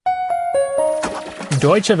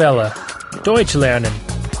Deutsche Welle. Deutsch lernen.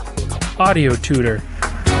 Audio tutor.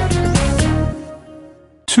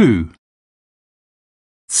 2.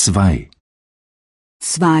 2.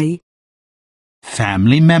 2.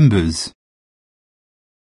 Family members.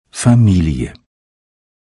 Familie.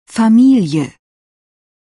 Familie.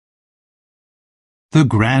 The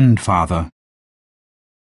grandfather.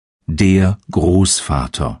 Der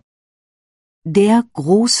Großvater. Der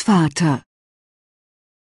Großvater.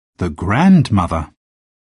 The grandmother.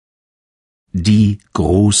 Die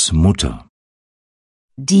Großmutter.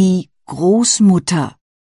 Die Großmutter.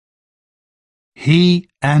 He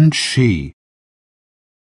and she.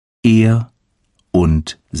 Er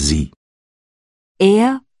und sie.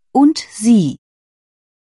 Er und sie.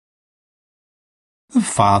 The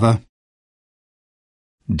father.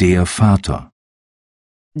 Der Vater.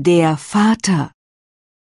 Der Vater.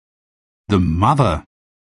 The mother.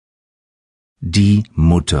 Die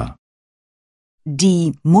Mutter.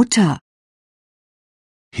 Die Mutter.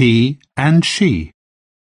 He and she.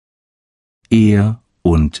 Er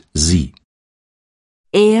und sie.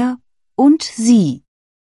 Er und sie.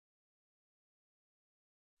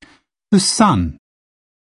 The son.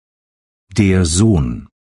 Der Sohn.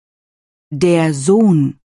 Der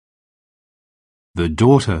Sohn. The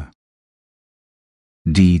daughter.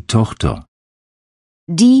 Die Tochter.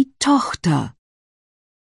 Die Tochter.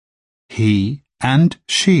 He and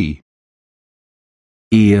she.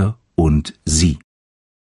 Er und sie.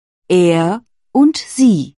 Er und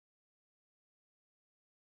sie.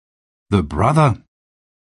 The brother.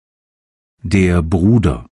 Der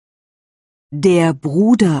Bruder. Der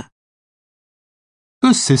Bruder.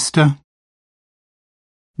 The sister.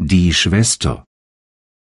 Die Schwester.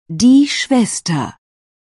 Die Schwester.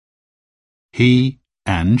 He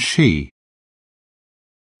and she.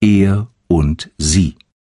 Er und sie.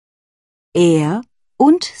 Er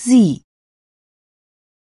und sie.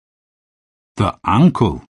 The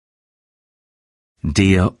uncle.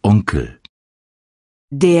 Der Onkel.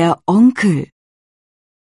 Der Onkel.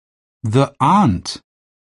 The aunt.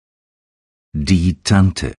 Die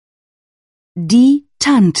Tante. Die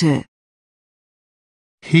Tante.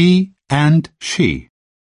 He and she.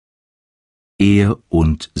 Er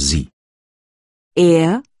und sie.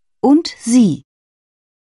 Er und sie.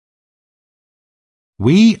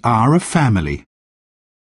 We are a family.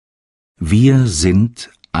 Wir sind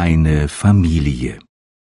eine Familie.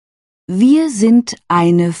 Wir sind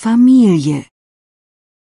eine Familie.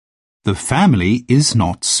 The family is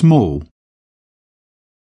not small.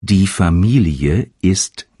 Die Familie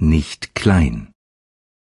ist nicht klein.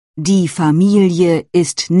 Die Familie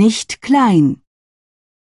ist nicht klein.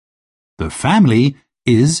 The family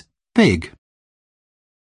is big.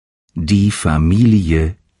 Die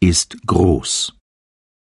Familie ist groß.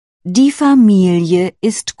 Die Familie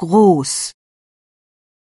ist groß.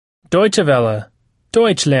 Deutsche Welle.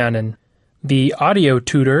 Deutsch lernen. The audio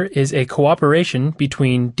tutor is a cooperation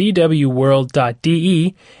between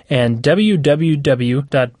dwworld.de and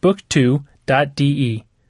www.book2.de.